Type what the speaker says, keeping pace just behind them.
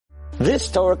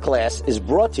This Torah class is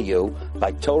brought to you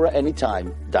by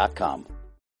TorahAnytime.com.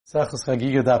 I'd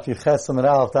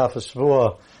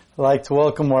like to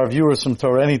welcome our viewers from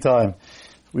Torah Anytime.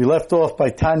 We left off by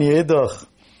Tanya Idach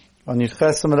on Yud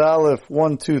Amud Aleph,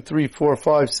 1, 2, 3, 4,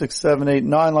 5, 6, 7, 8,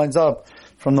 9 lines up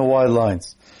from the wide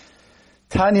lines.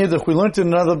 Tanya Idach, we learned in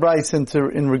another brayz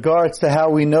in regards to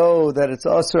how we know that it's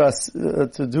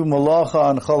asur to do malacha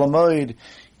on Chol HaMoed,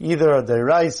 either a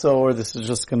deraisa or this is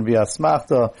just going to be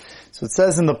asmachta. So it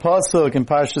says in the pasuk in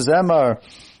Parshas Emor,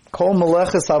 Kol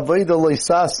meleches avoda lo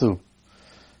yisasu.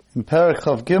 In Perek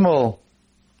Chav Gimel,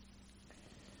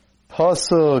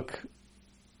 pasuk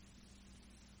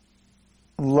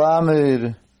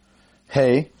Lamed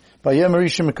Hey, Vayem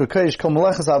Rishon Mekadosh Kol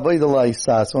meleches avoda lo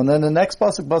yisasu. And then the next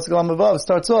pasuk Lamed Vav,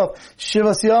 starts off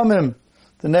Shivas Yamim.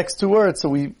 The next two words, so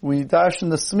we dash in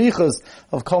the smichas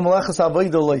of Kol Melechas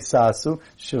Avoda Lo Yisasu,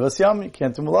 Shivas Yam, you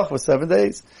can't do Malach for 7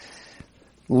 days.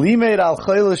 Limeid al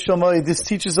Chayil Shamoy, this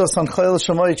teaches us on Chayil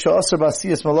Shamoy, Sha'asar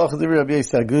Basiyas Malach D'Ivri Rabbi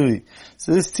Yisagui.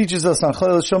 So this teaches us on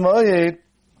Chayil Shamoy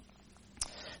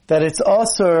that it's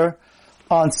asar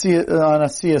on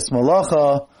Asiyas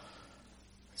Malacha.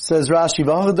 Says Rashi,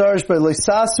 V'Havadarish by Lo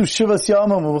Yisasu Shivas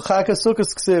Yamam, V'Chag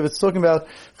HaSukkos Ksiv, it's talking about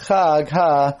Chag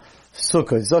Ha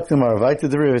Sukkah. Zoktimar, Vaita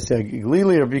Deriva,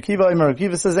 Glili, or Bikiva,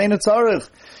 Kiva says, Ain't it tzarich.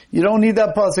 You don't need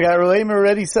that pasuk. Haroim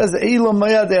already says, Eila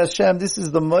Maya de Hashem. This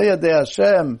is the Maya de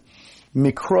Hashem.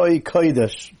 Mikroi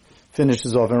Kodesh.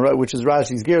 Finishes off, and which is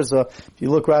Rashi's Girsa. If you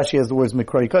look, Rashi has the words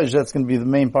Mikroi Kodesh. That's going to be the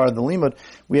main part of the limud.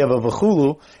 We have a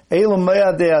V'chulu. Eila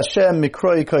Maya de Hashem,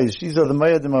 Mikroi Kodesh. These are the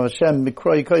Mayadim of Hashem,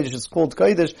 Mikroi Kodesh. It's called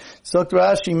Kodesh. Zok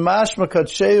Rashi, Mashma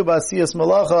Kadsheu Basiyas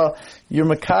Malacha. You're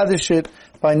Makadesh it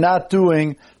by not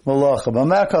doing Malacha. But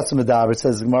Ma'akas Medaber, it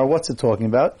says the Gemara, what's it talking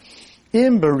about?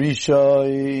 In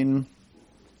Berishain,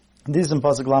 this is in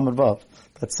Pasuk Lamed Vav.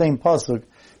 That same Pasuk,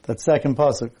 that second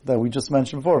Pasuk that we just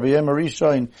mentioned before. V'yem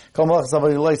Berishain, Kol Malachas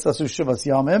Avoda Lo Yisasu Shivas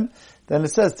Yamim. Then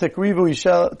it says, Tekrivu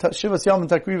Shivas Yamim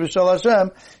Tekrivu Shel Hashem,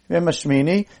 V'yem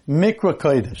Hashmini, Mikra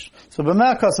Kodesh. So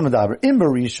Ma'akas Medaber, in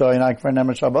Berishain, Akvar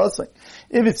Nemer Shabbos.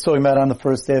 If it's talking about on the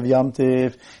first day of Yom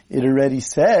Tiv, it already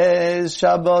says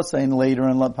Shabbos, and later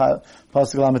in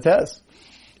Pasuk Lamed Tes.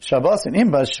 Shabbos and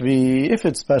in Bashvi, if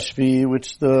it's Bashvi,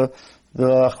 which the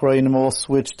Achroinim will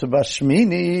switch to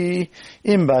Bashmini,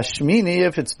 in Bashmini,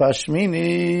 if it's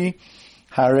Bashmini,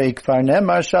 Harei Kfar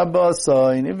Nemar Shabbos,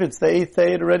 and if it's the 8th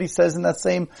day, it already says in that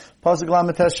same Pasuk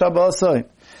Lamed Tes Shabbos. So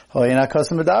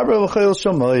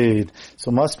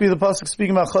must be the pasuk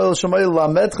speaking about Chayil Shamoy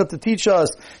Lamedcha to teach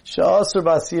us she'asar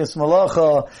b'asiyas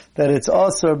malacha, that it's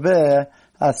asar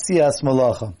be'asiyas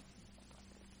malacha.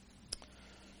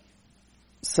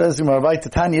 Says in Marvai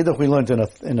Tanya Yidach, we learned in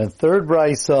a third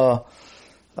braysa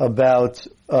about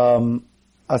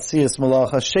asiyas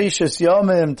malacha. Sheishes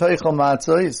yomim teichel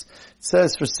matzos. It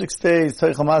says for 6 days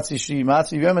teichel matzah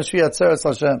yom hashvi atzeres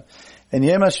Hashem. And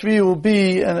Yom HaShvi will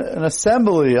be an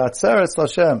assembly, Atzeres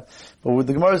Hashem. But with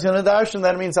the Gemara is going to darshan,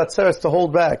 that means Atzeres to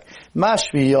hold back.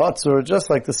 Mashvi, Atzur, just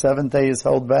like the 7th day is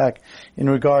held back in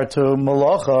regard to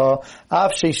Malacha,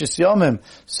 Av Sheishis Yomim.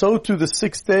 So too the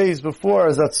 6 days before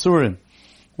is Atzurim,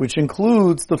 which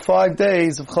includes the 5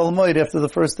 days of Chol HaMoed after the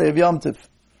first day of Yom Tiv.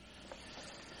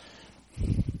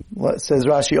 Says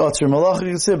Rashi, Atzur Malacha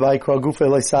Yitzib, Aikra Gufei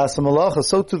Leisasa Malacha,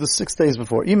 so too the 6 days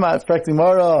before. Ima, affecting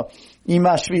Mara,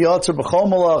 Ima Shvi Atzur B'chol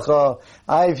Malacha.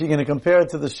 If you're going to compare it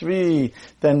to the Shvi,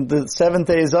 then the 7th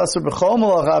day is Atzur B'chol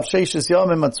Malacha, Av Sheishis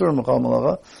Yomim Atzur B'chol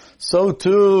Malacha. So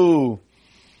too,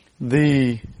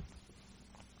 the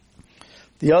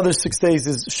other 6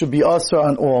 days should be Atzur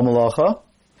on all Malacha.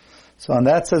 So on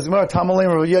that says Gemara,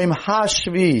 Tamalim Yom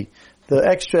HaShvi, the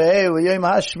extra A, Yom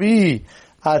HaShvi,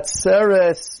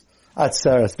 Atzeres,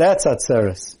 that's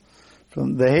Atzeres.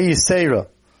 From the Hey Yisera,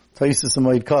 Taisus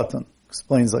Amoid Katan,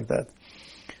 explains like that.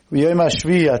 V'yom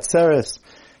HaShvi, Atzeres,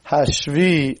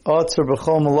 HaShvi, Atzur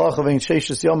B'chol Malacha, V'in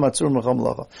Sheishis Yom Atzur B'chol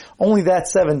Malacha. Only that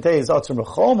 7 days, Atzur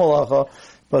B'chol Malacha,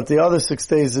 but the other 6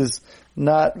 days is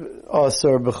not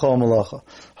Atzur B'chol Malacha.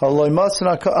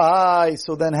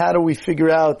 So then how do we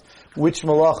figure out which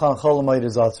Malacha on Chol HaMoed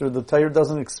is Atzur? The Torah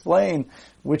doesn't explain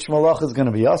which Malacha is going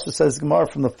to be Atzur. Says Gemara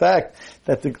from the fact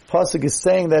that the pasuk is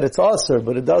saying that it's Atzur,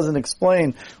 but it doesn't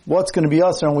explain what's going to be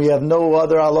Atzur, and we have no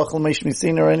other Halach L'Meish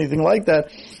Misin or anything like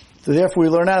that. So therefore we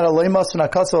learn out,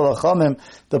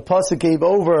 the pasuk gave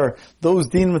over those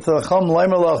din with the Chacham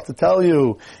Leimelach to tell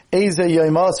you, Eze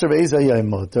Yom Aser, Eze Yom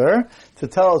Muter, to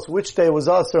tell us which day was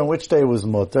Aser and which day was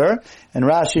Muter. And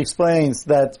Rashi explains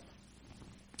that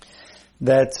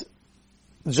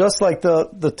just like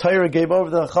the Torah gave over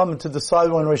the Chachamim to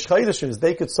decide when Rosh Chodesh is,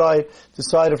 they could decide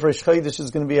if Rosh Chodesh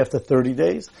is going to be after 30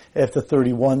 days, after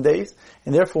 31 days,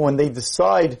 and therefore when they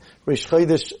decide Rosh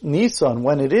Chodesh Nisan,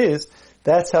 when it is,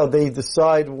 that's how they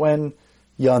decide when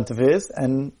Yontif is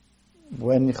and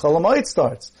when Chol Hamoed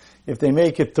starts. If they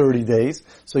make it 30 days,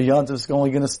 so Yontif is only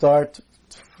going to start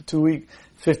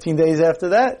 15 days after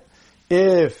that.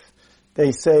 If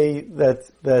they say that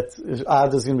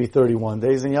Ad is going to be 31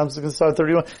 days and Yom Tov is going to start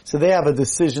 31. So they have a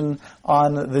decision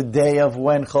on the day of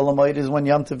when Chol Hamoed is, when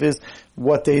Yom Tov is,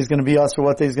 what day is going to be us or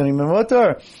what day is going to be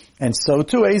Mutar. And so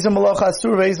too, Eizem Malach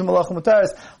Asur, Eizem Malach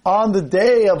Mutaris. On the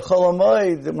day of Chol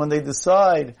Hamoed, when they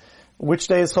decide which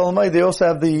day is Chol Hamoed, they also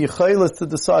have the Chaylas to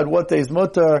decide what day is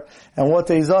Mutar and what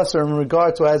day is Asur in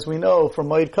regard to, as we know, from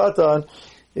Moed Katan,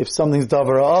 if something's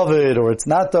Davar Avid or it's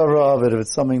not Davar Avid, if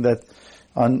it's something that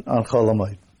on Chol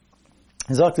Hamoed.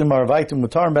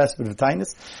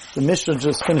 The Mishnah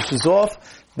just finishes off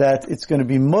that it's going to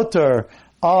be mutter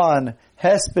on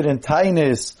Hesped and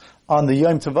Tainis on the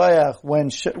Yom Tovayach when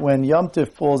Yom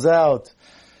Tov falls out,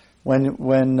 when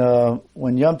Yom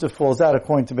Tov falls out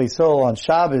according to Beis Hillel on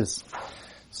Shabbos.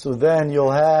 So then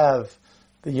you'll have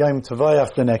the Yom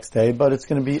Tovayach the next day, but it's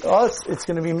going to be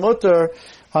mutter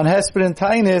on Hesped and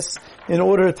Tainis in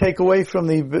order to take away from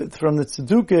the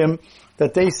Tzedukim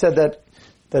that they said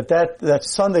that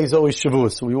Sunday is always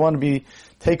Shavuos. So we want to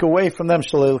take away from them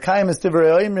to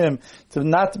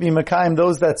not to be Makayim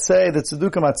those that say that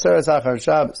Tzedukim Atzeres Achar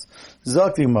Shabbos.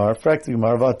 Zaktimar,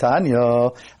 Frektimar,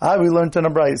 Vatanya. We learned in a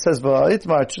bright. It says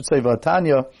Va'itmar. It should say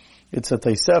Vatanya. It's a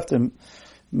Tosefta.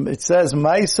 It says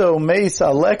Maiso Meis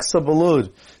Alexa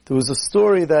Balud. There was a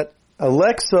story that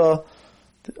Alexa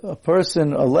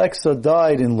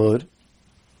died in Lud.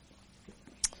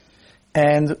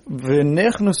 And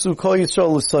v'nichnusu kol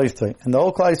Yisrael l'soiftai, and the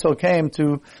whole Klal Yisrael came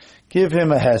to give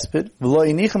him a hesped. V'lo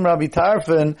yinichem Rabbi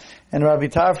Tarfon, and Rabbi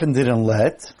Tarfon didn't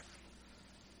let.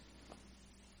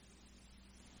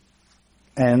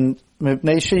 And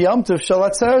mipnei sheyom tov shel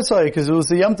atzeres, because it was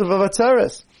the yom tov of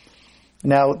atzeres.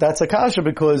 Now that's a kasha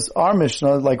because our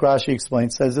Mishnah, like Rashi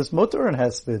explained, says it's mutter and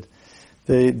hesped.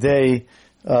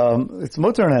 It's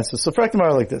mutter and hesped. So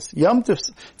frektimar like this: Yom Tov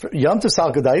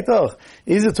salkadaitach.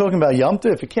 Is it talking about Yom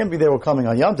Tov? It can't be they were coming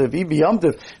on Yom Tov. Ibi Yom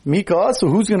Tov mika. So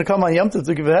who's going to come on Yom Tov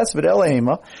to give a hesped?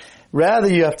 Elahema. Rather,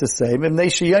 you have to say Mimnei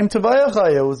Yom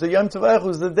Tovayach. It was the Yom Tovayach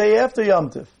was the day after Yom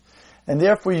Tov, and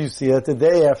therefore you see that the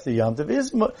day after Yom Tov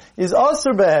is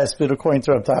also behesped according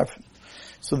to Reb Tarfon.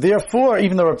 So therefore,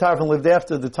 even though Reb Tarfon lived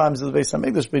after the times of the Beis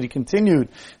Hamikdash, but he continued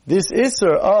this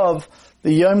Isser of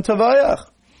the Yom Tovayach.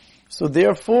 So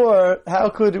therefore, how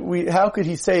could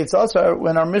he say it's also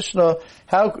when our Mishnah,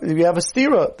 we have a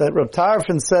stira that Reb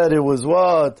Tarfon said it was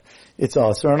what? It's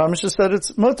also, and our Mishnah said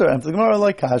it's mutter. And the Gemara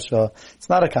like kasha. It's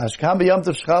not a kasha. Kam b'yom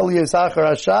tov shechal liyos achar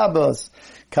ha-Shabbos.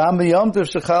 Kam b'yom tov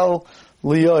shechal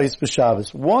liyos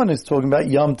b'Shabbos. One is talking about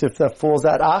Yom Tov that falls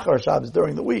out achar Shabbos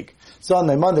during the week.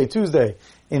 Sunday, Monday, Tuesday.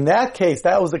 In that case,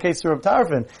 that was the case for Reb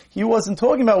Tarfon. He wasn't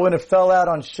talking about when it fell out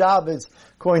on Shabbos,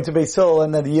 according to Beis Hillel,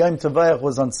 and that the Yom Tovayach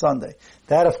was on Sunday.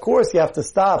 That, of course, you have to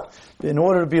stop in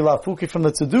order to be lafuki from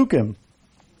the Tzedukim.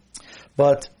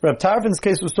 But Reb Tarfon's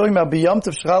case was talking about B'Yom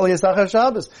Tov Shechal Liyos Achar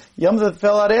Shabbos. Yom Tov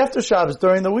fell out after Shabbos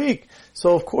during the week.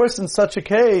 So, of course, in such a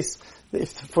case,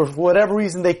 if for whatever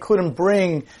reason they couldn't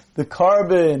bring the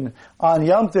carbon on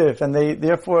Yom Tov, and they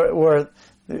therefore were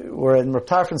in Reb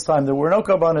Tarfon's time, there were no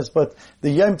karbanos, but the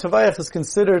Yom Tovayach is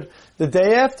considered the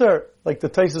day after. Like the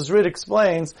Taisus Rid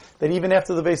explains, that even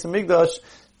after the Beis Hamikdash,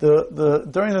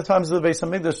 during the times of the Beis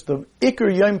Hamikdash, the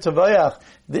Iker Yom Tovayach,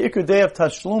 the Iker day of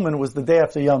Tashlumin was the day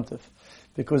after Yom Tov.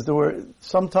 Because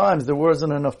sometimes there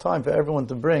wasn't enough time for everyone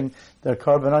to bring their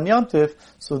carbon on Yom Tov,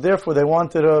 so therefore they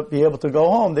wanted to be able to go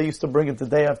home, they used to bring it the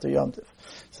day after Yom Tov.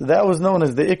 So that was known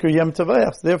as the Iker Yom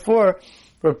Tovayach. Therefore,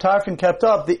 Reb Tarfon kept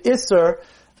up the Isser,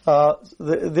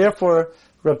 therefore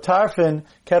Reb Tarfon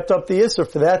kept up the Isser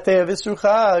for that day of Isser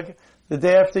Chag, the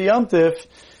day after Yom Tov.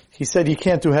 He said you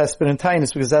can't do Hesped and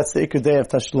Tainus because that's the Iker day of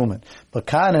Tashlumin. But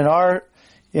Khan, in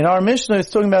our Mishnah, it's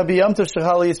talking about Yom Tov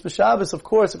Shechal Liyos b'Shabbos. Of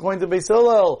course, according to Beis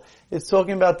Hillel, it's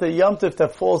talking about the Yom Tov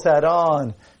that falls out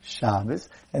on Shabbos,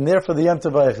 and therefore the Yom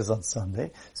Tovayach is on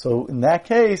Sunday. So in that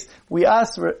case, we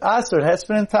aser Hesped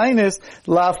and Tainus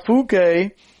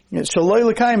lafuke shaloi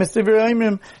l'kayim estivir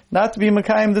yomim, not to be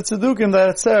makayim the tzedukim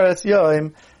that atzeres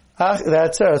yom.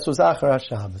 That Atzeres was Achar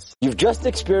HaShabbos. You've just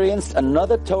experienced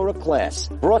another Torah class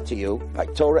brought to you by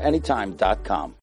TorahAnytime.com.